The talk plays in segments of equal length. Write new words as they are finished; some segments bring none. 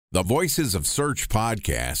The Voices of Search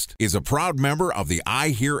podcast is a proud member of the I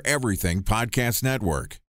Hear Everything podcast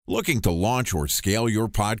network. Looking to launch or scale your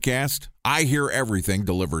podcast? I Hear Everything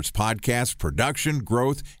delivers podcast production,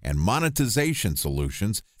 growth, and monetization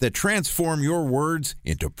solutions that transform your words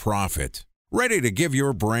into profit. Ready to give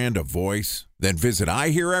your brand a voice? Then visit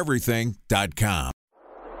iheareverything.com.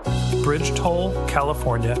 Bridge toll,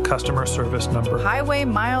 California, customer service number. Highway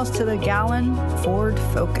miles to the gallon, Ford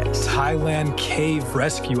Focus. Thailand cave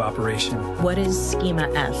rescue operation. What is Schema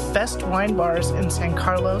F? Best wine bars in San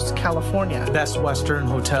Carlos, California. Best Western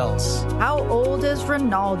hotels. How old is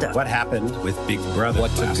Ronaldo? What happened with Big Brother?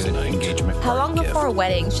 What's a good engagement? How long before a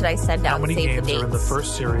wedding should I send out How many save the games dates? are in the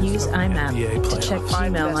first series? Use IMAP to check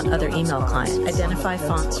Gmail on other email clients. Identify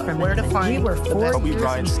fonts from Where to find We were 4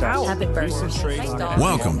 years out. Habit burgers.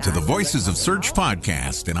 Welcome to the Voices of Search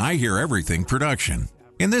podcast, and I Hear Everything production.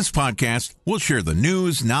 In this podcast, we'll share the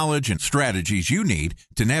news, knowledge, and strategies you need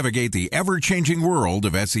to navigate the ever-changing world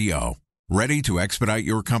of SEO. Ready to expedite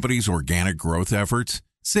your company's organic growth efforts?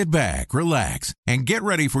 Sit back, relax, and get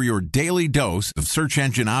ready for your daily dose of search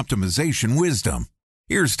engine optimization wisdom.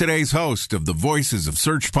 Here's today's host of the Voices of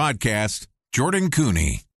Search podcast, Jordan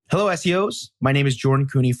Cooney. Hello, SEOs. My name is Jordan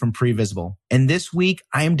Cooney from Previsible. And this week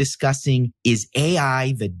I am discussing, is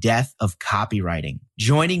AI the death of copywriting?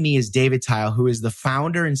 Joining me is David Tile, who is the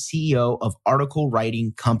founder and CEO of Article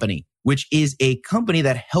Writing Company, which is a company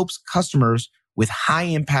that helps customers with high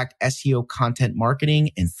impact SEO content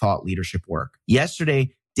marketing and thought leadership work. Yesterday,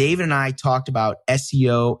 David and I talked about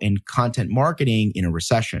SEO and content marketing in a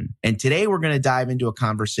recession. And today we're going to dive into a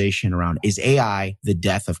conversation around, is AI the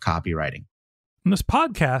death of copywriting? And this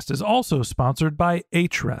podcast is also sponsored by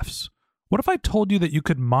Ahrefs. What if I told you that you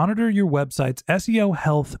could monitor your website's SEO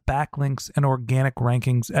health, backlinks, and organic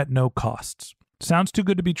rankings at no costs? Sounds too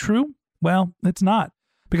good to be true? Well, it's not,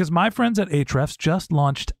 because my friends at Ahrefs just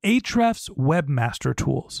launched Ahrefs Webmaster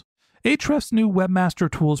Tools. Ahrefs' new Webmaster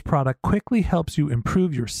Tools product quickly helps you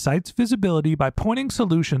improve your site's visibility by pointing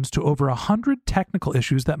solutions to over 100 technical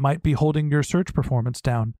issues that might be holding your search performance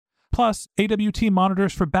down. Plus, AWT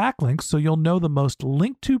monitors for backlinks so you'll know the most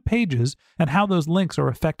linked to pages and how those links are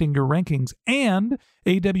affecting your rankings. And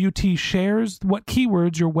AWT shares what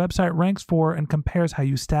keywords your website ranks for and compares how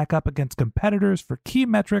you stack up against competitors for key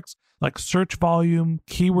metrics like search volume,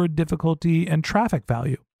 keyword difficulty, and traffic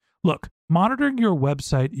value. Look, monitoring your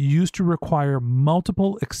website used to require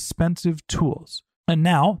multiple expensive tools. And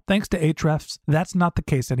now, thanks to Ahrefs, that's not the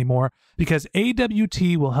case anymore, because AWT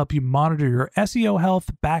will help you monitor your SEO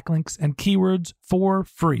health, backlinks, and keywords for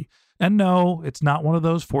free. And no, it's not one of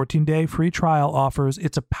those 14-day free trial offers.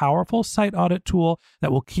 It's a powerful site audit tool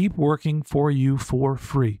that will keep working for you for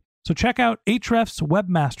free. So check out Ahrefs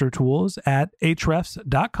Webmaster Tools at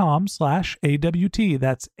ahrefs.com/AWT.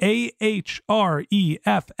 That's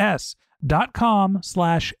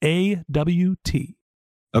ahrefs.com/AWT.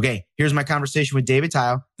 Okay, here's my conversation with David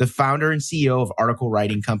Tile, the founder and CEO of Article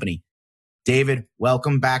Writing Company. David,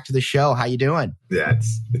 welcome back to the show. How you doing? Yeah,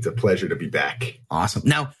 it's a pleasure to be back. Awesome.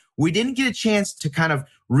 Now, we didn't get a chance to kind of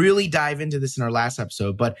really dive into this in our last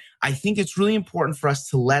episode, but I think it's really important for us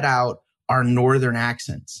to let out our northern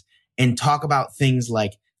accents and talk about things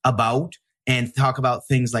like about and talk about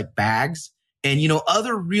things like bags and,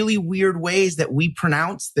 other really weird ways that we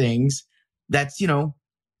pronounce things that's,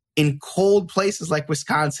 in cold places like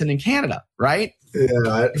Wisconsin and Canada, right?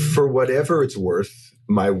 For whatever it's worth,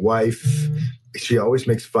 my wife, she always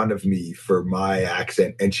makes fun of me for my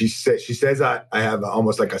accent. And she says I have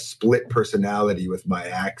almost like a split personality with my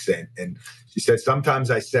accent. And she said,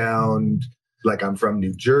 sometimes I sound like I'm from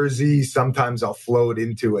New Jersey. Sometimes I'll float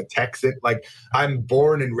into a Texan. Like I'm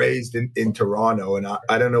born and raised in Toronto, and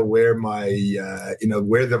I don't know where my,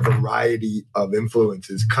 where the variety of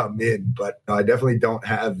influences come in, but I definitely don't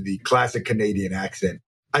have the classic Canadian accent.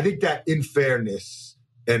 I think that in fairness,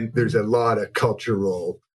 and there's a lot of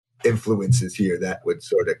cultural influences here that would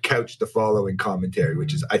sort of couch the following commentary,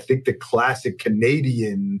 which is I think the classic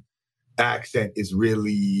Canadian accent is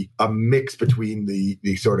really a mix between the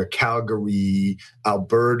sort of Calgary,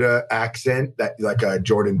 Alberta accent that like a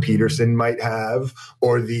Jordan Peterson might have,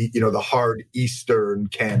 or the hard Eastern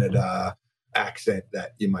Canada accent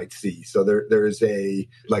that you might see. So there's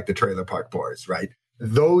like the Trailer Park Boys, right?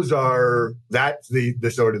 That's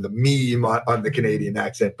the sort of the meme on the Canadian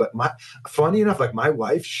accent. But funny enough, like my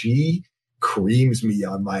wife, she creams me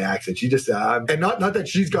on my accent. She just and not that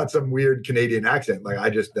she's got some weird Canadian accent, like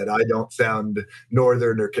that I don't sound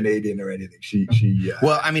Northern or Canadian or anything. She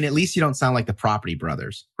well, I mean, at least you don't sound like the Property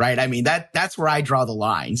Brothers, right? I mean, that's where I draw the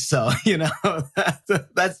line. So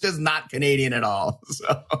that's just not Canadian at all.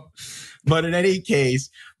 So, but in any case,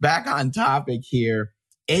 back on topic here.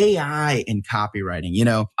 AI in copywriting. You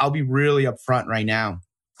know, I'll be really upfront right now.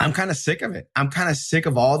 I'm kind of sick of it. I'm kind of sick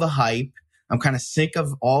of all the hype. I'm kind of sick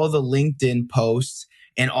of all the LinkedIn posts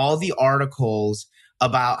and all the articles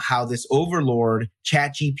about how this overlord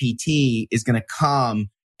ChatGPT is going to come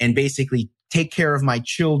and basically take care of my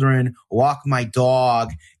children, walk my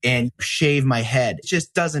dog, and shave my head. It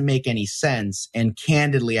just doesn't make any sense. And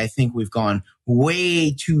candidly, I think we've gone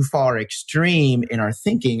way too far extreme in our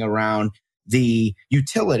thinking around the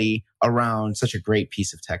utility around such a great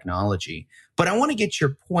piece of technology. But I want to get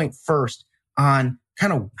your point first on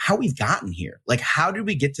kind of how we've gotten here. Like, how did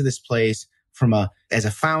we get to this place from as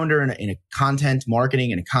a founder in a content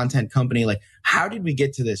marketing and a content company? Like, how did we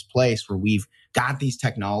get to this place where we've got these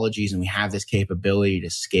technologies and we have this capability to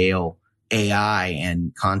scale AI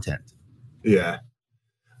and content? Yeah.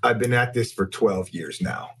 I've been at this for 12 years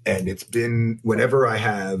now. And it's been, whenever I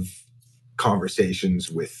have conversations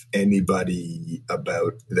with anybody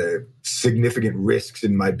about the significant risks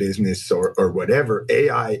in my business or whatever,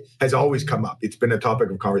 AI has always come up. It's been a topic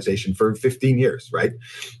of conversation for 15 years, right?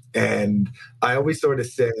 And I always sort of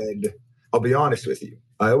said, I'll be honest with you,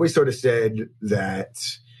 I always sort of said that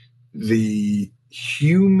that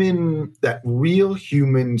real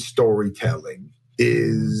human storytelling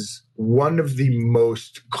is one of the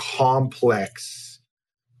most complex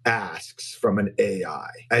asks from an AI,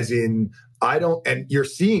 as in, and you're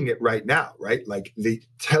seeing it right now, right? Like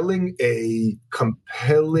telling a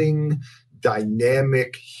compelling,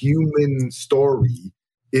 dynamic human story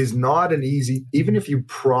is not an easy, even if you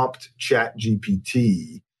prompt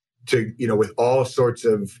ChatGPT to, with all sorts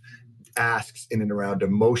of asks in and around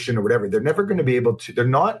emotion or whatever, they're never going to be able to, they're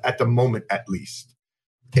not at the moment at least,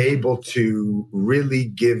 able to really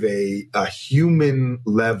give a human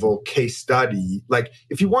level case study. Like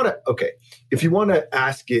if you want to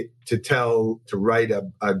ask it to write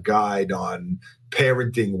a guide on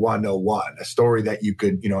parenting 101, a story that you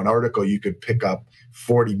could, an article you could pick up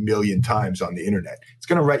 40 million times on the internet, it's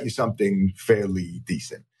going to write you something fairly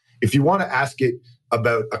decent. If you want to ask it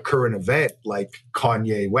about a current event like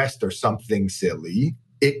Kanye West or something silly,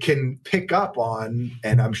 it can pick up on,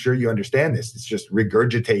 and I'm sure you understand this, it's just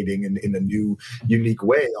regurgitating in a new, unique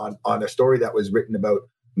way on a story that was written about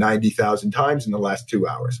 90,000 times in the last 2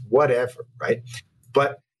 hours, whatever, right?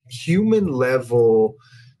 But human level,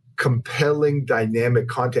 compelling, dynamic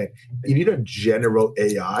content, you need a general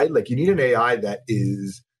AI. Like you need an AI that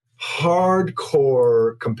is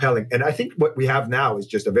hardcore compelling. And I think what we have now is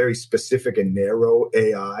just a very specific and narrow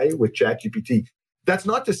AI with ChatGPT. That's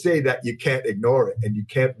not to say that you can't ignore it and you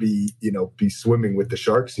can't be swimming with the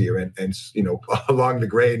sharks here and along the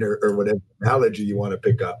grain or whatever analogy you want to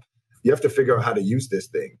pick up. You have to figure out how to use this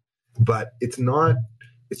thing. But it's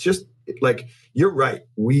just like, you're right.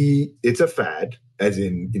 It's a fad, as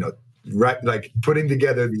in, right, like putting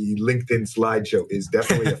together the LinkedIn slideshow is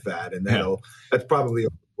definitely a fad, and that's probably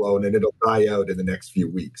overblown and it'll die out in the next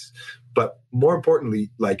few weeks. But more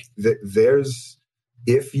importantly, like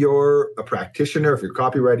if you're a practitioner, if you're a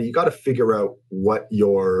copywriter, you got to figure out what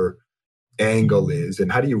your angle is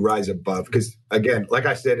and how do you rise above. Because again, like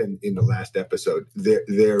I said in the last episode,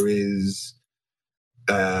 there is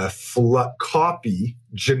copy,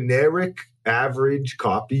 generic average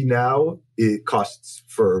copy now, it costs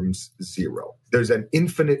firms $0. There's an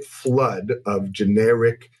infinite flood of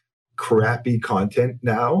generic crappy content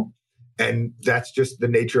now. And that's just the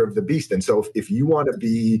nature of the beast. And so if you want to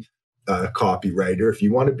be a copywriter, if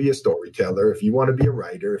you want to be a storyteller, if you want to be a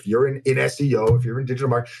writer, if you're in SEO, if you're in digital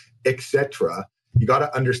marketing, etc., you got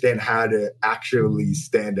to understand how to actually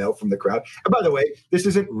stand out from the crowd. And by the way, this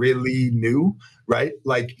isn't really new, right?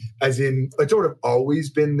 Like, as in, it's sort of always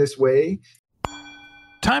been this way.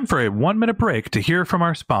 Time for a 1-minute break to hear from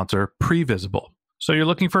our sponsor, Previsible. So you're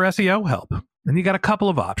looking for SEO help, and you got a couple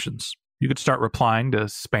of options. You could start replying to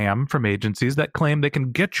spam from agencies that claim they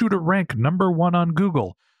can get you to rank #1 on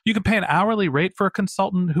Google. You can pay an hourly rate for a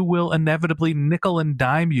consultant who will inevitably nickel and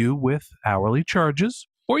dime you with hourly charges.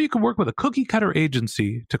 Or you can work with a cookie-cutter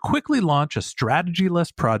agency to quickly launch a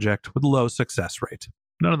strategy-less project with low success rate.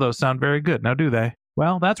 None of those sound very good, now do they?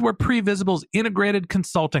 Well, that's where Previsible's integrated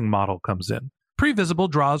consulting model comes in. Previsible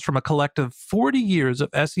draws from a collective 40 years of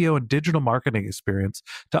SEO and digital marketing experience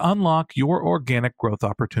to unlock your organic growth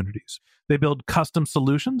opportunities. They build custom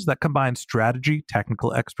solutions that combine strategy,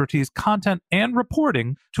 technical expertise, content, and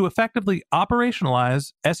reporting to effectively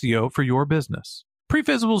operationalize SEO for your business.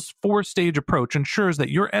 Previsible's 4-stage approach ensures that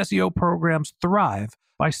your SEO programs thrive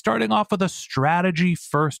by starting off with a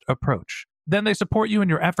strategy-first approach. Then they support you in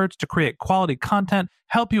your efforts to create quality content,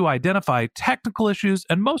 help you identify technical issues,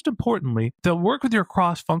 and most importantly, they'll work with your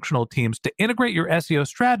cross-functional teams to integrate your SEO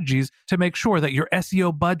strategies to make sure that your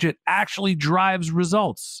SEO budget actually drives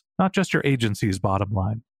results, not just your agency's bottom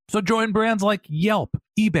line. So join brands like Yelp,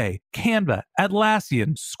 eBay, Canva,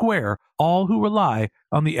 Atlassian, Square, all who rely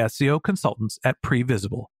on the SEO consultants at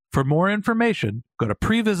Previsible. For more information, go to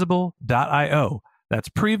previsible.io. That's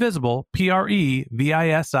Previsible,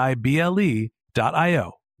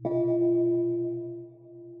 Previsible.io.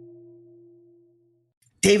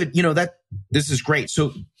 David, this is great.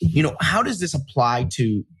 So, how does this apply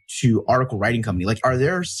to article writing company? Like, are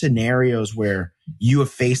there scenarios where you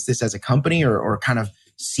have faced this as a company or kind of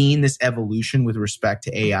seen this evolution with respect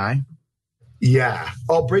to AI? Yeah,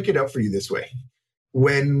 I'll break it up for you this way.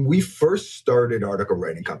 When we first started Article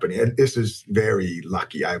Writing Company, and this is very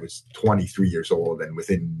lucky, I was 23 years old, and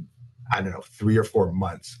within, 3 or 4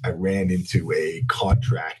 months, I ran into a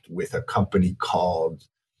contract with a company called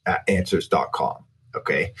Answers.com.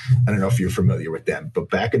 Okay. I don't know if you're familiar with them, but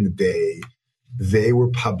back in the day, they were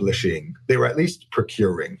at least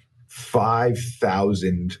procuring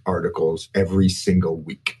 5,000 articles every single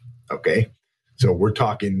week. Okay. So we're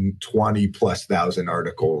talking 20 plus thousand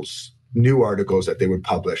articles, new articles that they would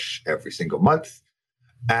publish every single month.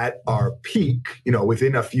 At our peak,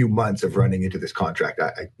 within a few months of running into this contract,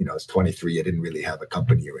 I was 23. I didn't really have a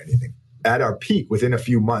company or anything. At our peak, within a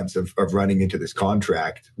few months of running into this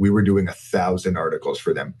contract, we were doing 1,000 articles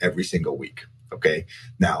for them every single week. Okay.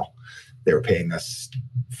 Now they were paying us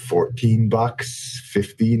 $14,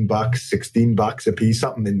 $15, $16 a piece,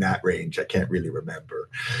 something in that range. I can't really remember.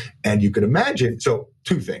 And you could imagine, so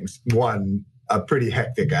two things. One, a pretty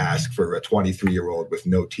hectic ask for a 23-year-old with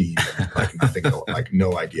no team and nothing,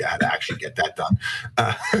 no idea how to actually get that done.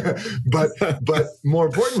 But more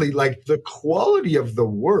importantly, the quality of the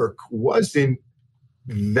work wasn't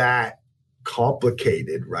that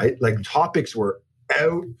complicated, right? Topics were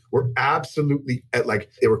absolutely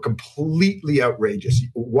they were completely outrageous.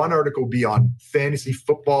 One article would be on fantasy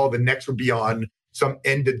football, the next would be on some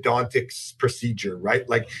endodontics procedure, right?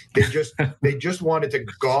 They just wanted to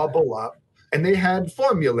gobble up. And they had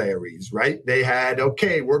formularies, right? They had,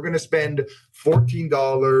 okay, we're going to spend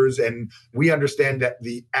 $14, and we understand that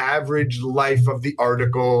the average life of the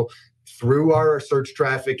article through our search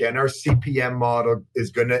traffic and our CPM model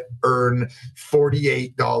is going to earn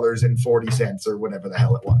 $48.40 or whatever the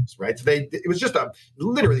hell it was, right? So it was just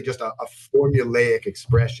literally just a formulaic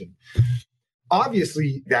expression.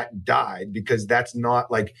 Obviously, that died because that's not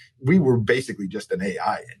we were basically just an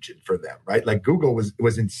AI engine for them, right? Google was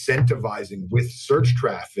incentivizing with search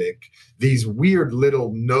traffic these weird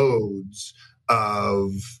little nodes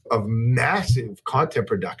of massive content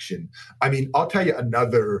production. I mean, I'll tell you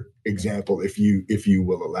another example if you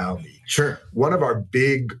will allow me. Sure. One of our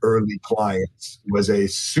big early clients was a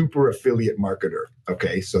super affiliate marketer.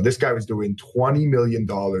 Okay, so this guy was doing $20 million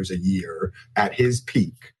a year at his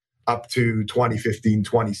peak, up to 2015,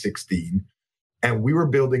 2016. And we were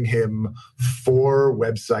building him 4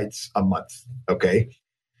 websites a month, okay?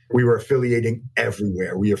 We were affiliating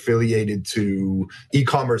everywhere. We affiliated to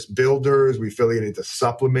e-commerce builders. We affiliated to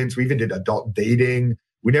supplements. We even did adult dating.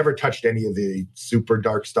 We never touched any of the super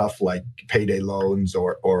dark stuff like payday loans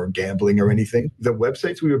or gambling or anything. The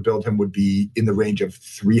websites we would build him would be in the range of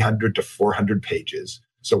 300 to 400 pages.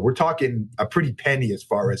 So we're talking a pretty penny as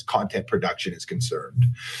far as content production is concerned.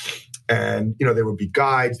 And, there would be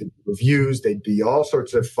guides, there'd be reviews, there'd be all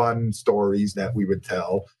sorts of fun stories that we would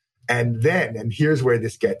tell. And here's where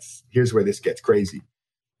this gets crazy.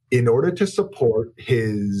 In order to support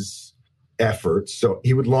his efforts, so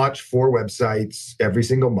he would launch 4 websites every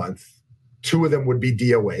single month. 2 of them would be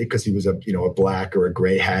DOA because he was a black or a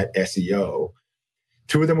gray hat SEO.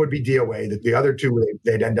 2 of them would be DOA. The other 2,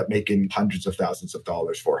 they'd end up making hundreds of thousands of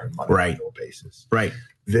dollars for him on an annual basis. Right.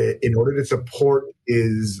 In order to support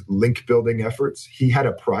his link building efforts, he had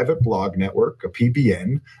a private blog network, a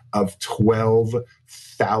PBN, of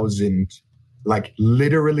 12,000,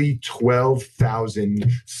 literally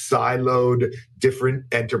 12,000 siloed different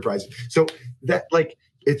enterprises. So that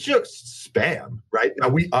it's just spam, right? Now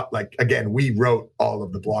we wrote all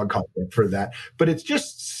of the blog content for that, but it's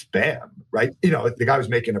just spam, right? The guy was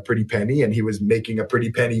making a pretty penny, and he was making a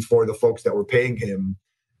pretty penny for the folks that were paying him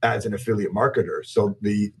as an affiliate marketer. So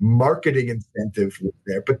the marketing incentive was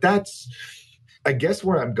there, but that's, I guess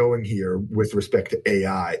where I'm going here with respect to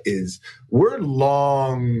AI is we're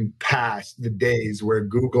long past the days where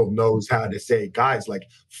Google knows how to say, guys,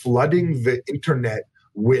 flooding the internet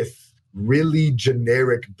with really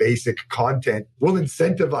generic, basic content will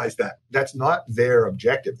incentivize that. That's not their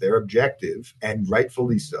objective. Their objective, and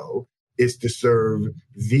rightfully so, is to serve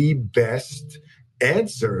the best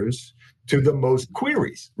answers to the most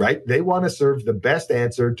queries, right? They want to serve the best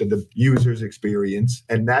answer to the user's experience.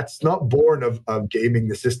 And that's not born of gaming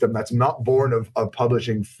the system. That's not born of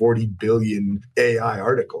publishing 40 billion AI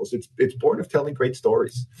articles. It's born of telling great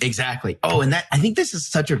stories. Exactly. Oh, and I think this is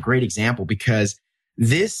such a great example because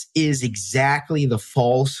this is exactly the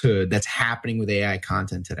falsehood that's happening with AI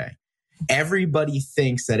content today. Everybody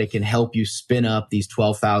thinks that it can help you spin up these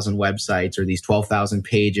 12,000 websites or these 12,000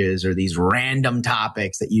 pages or these random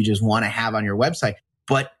topics that you just want to have on your website.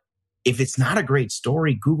 But if it's not a great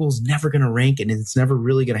story, Google's never going to rank and it's never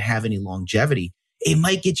really going to have any longevity. It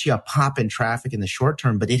might get you a pop in traffic in the short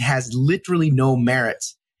term, but it has literally no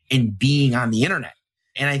merits in being on the internet.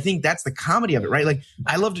 And I think that's the comedy of it, right? Like,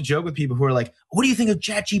 I love to joke with people who are like, what do you think of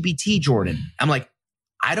ChatGPT, Jordan? I'm like,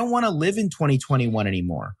 I don't want to live in 2021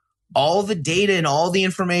 anymore. All the data and all the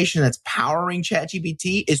information that's powering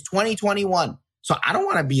ChatGPT is 2021. So I don't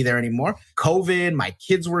want to be there anymore. COVID, my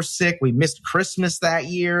kids were sick. We missed Christmas that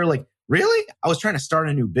year. Like, really? I was trying to start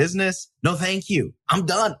a new business. No, thank you. I'm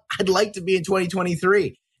done. I'd like to be in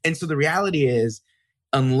 2023. And so the reality is,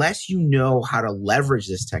 unless you know how to leverage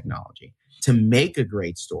this technology to make a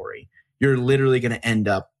great story, you're literally going to end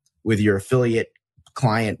up with your affiliate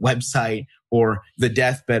client website or the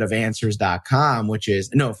deathbed of answers.com, which is,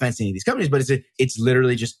 no offense to any of these companies, but it's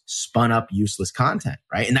literally just spun up useless content,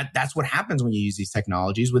 right? And that's what happens when you use these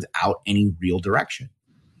technologies without any real direction.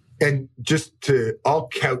 And I'll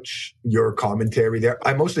couch your commentary there.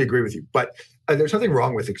 I mostly agree with you, but there's nothing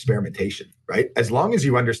wrong with experimentation, right? As long as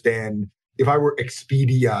you understand, if I were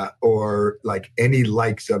Expedia or like any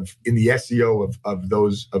likes of in the SEO of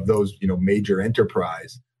those, major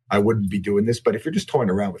enterprise, I wouldn't be doing this. But if you're just toying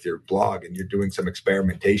around with your blog and you're doing some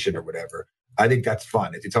experimentation or whatever, I think that's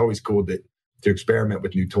fun. It's always cool to experiment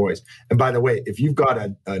with new toys. And by the way, if you've got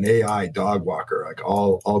an AI dog walker, like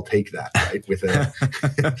I'll take that, right? With a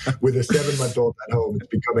with a 7-month-old at home, it's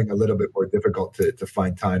becoming a little bit more difficult to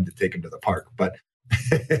find time to take him to the park. But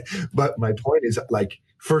my point is, like,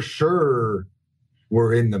 for sure,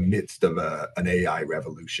 we're in the midst of an AI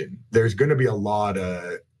revolution. There's going to be a lot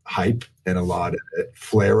of hype and a lot of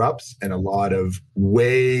flare-ups and a lot of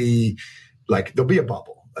there'll be a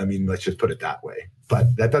bubble. I mean, let's just put it that way.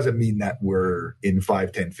 But that doesn't mean that we're in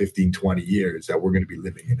 5, 10, 15, 20 years that we're going to be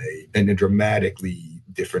living in a dramatically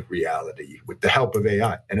different reality with the help of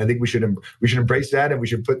AI. And I think we should embrace that, and we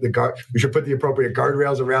should put the appropriate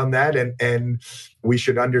guardrails around that, and we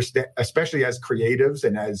should understand, especially as creatives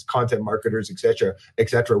and as content marketers, et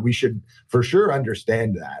cetera, we should for sure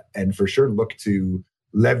understand that and for sure look to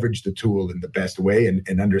leverage the tool in the best way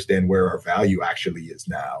and understand where our value actually is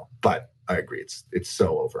now. But I agree, it's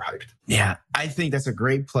so overhyped. Yeah, I think that's a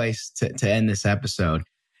great place to end this episode.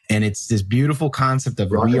 And it's this beautiful concept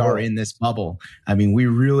of we are in this bubble. I mean, we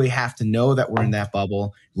really have to know that we're in that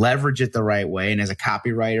bubble, leverage it the right way. And as a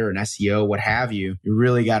copywriter, an SEO, what have you, you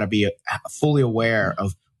really got to be fully aware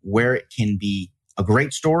of where it can be a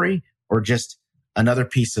great story or just another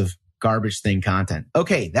piece of garbage thing content.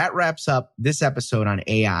 Okay, that wraps up this episode on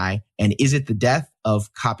AI and is it the death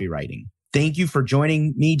of copywriting? Thank you for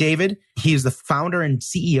joining me, David. He is the founder and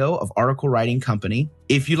CEO of Article Writing Company.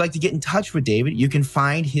 If you'd like to get in touch with David, you can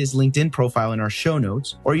find his LinkedIn profile in our show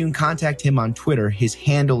notes, or you can contact him on Twitter. His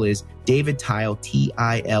handle is David Tile,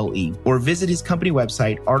 Tile, or visit his company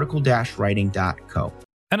website, article-writing.co.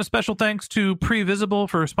 And a special thanks to Previsible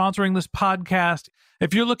for sponsoring this podcast.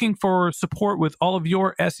 If you're looking for support with all of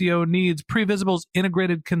your SEO needs, Previsible's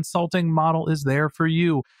integrated consulting model is there for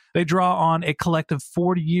you. They draw on a collective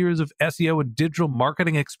 40 years of SEO and digital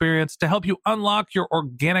marketing experience to help you unlock your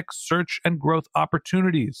organic search and growth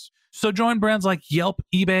opportunities. So join brands like Yelp,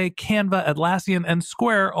 eBay, Canva, Atlassian, and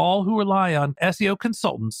Square, all who rely on SEO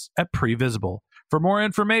consultants at Previsible. For more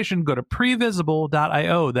information, go to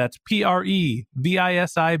previsible.io. That's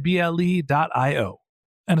previsible.io.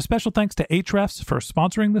 And a special thanks to Ahrefs for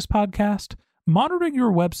sponsoring this podcast. Monitoring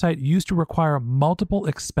your website used to require multiple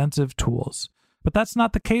expensive tools, but that's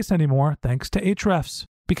not the case anymore thanks to Ahrefs,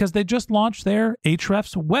 because they just launched their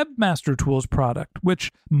Ahrefs Webmaster Tools product,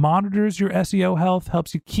 which monitors your SEO health,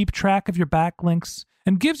 helps you keep track of your backlinks,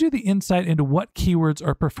 and gives you the insight into what keywords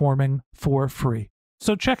are performing for free.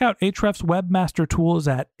 So check out Ahrefs Webmaster Tools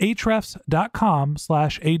at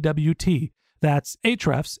ahrefs.com/AWT. That's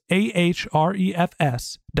Ahrefs,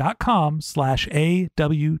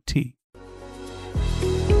 AHREFS.com/AWT.